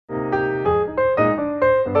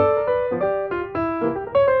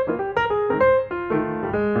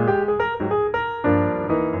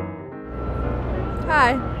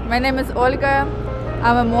My name is Olga.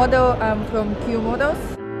 I'm a model. I'm from Q Models.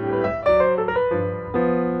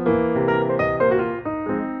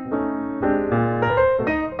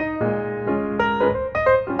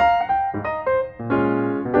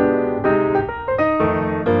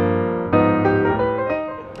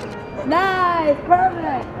 Nice,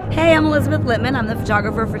 perfect. Hey, I'm Elizabeth Littman. I'm the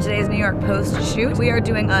photographer for today's New York Post shoot. We are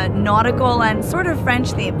doing a nautical and sort of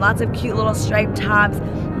French theme. Lots of cute little striped tops,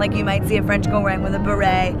 like you might see a French girl wearing with a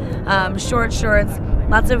beret, short shorts,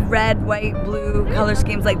 lots of red, white, blue color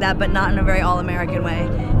schemes like that, but not in a very all-American way.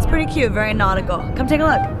 It's pretty cute, very nautical. Come take a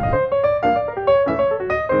look.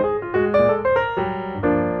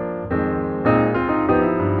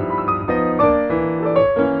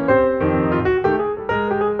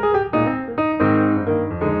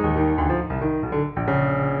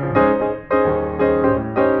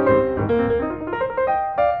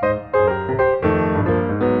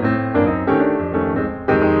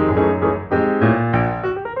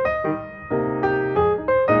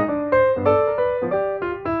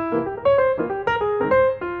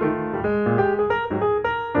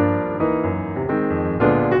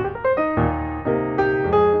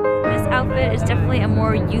 Outfit is definitely a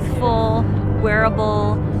more youthful,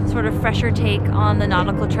 wearable, sort of fresher take on the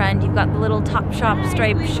nautical trend. You've got the little Topshop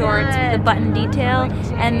striped shorts with the button detail,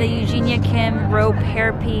 and the Eugenia Kim rope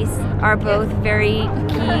hairpiece are both very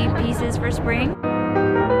key pieces for spring.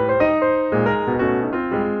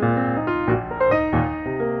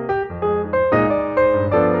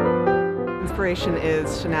 Inspiration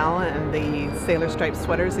is Chanel and the sailor striped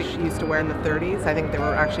sweaters that she used to wear in the 30s. I think they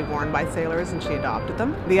were actually worn by sailors and she adopted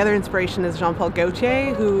them. The other inspiration is Jean-Paul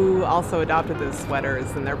Gaultier, who also adopted those sweaters,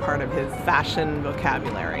 and they're part of his fashion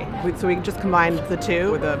vocabulary. So we just combined the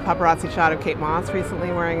two with a paparazzi shot of Kate Moss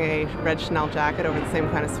recently wearing a red Chanel jacket over the same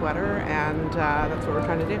kind of sweater, and that's what we're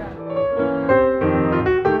trying to do.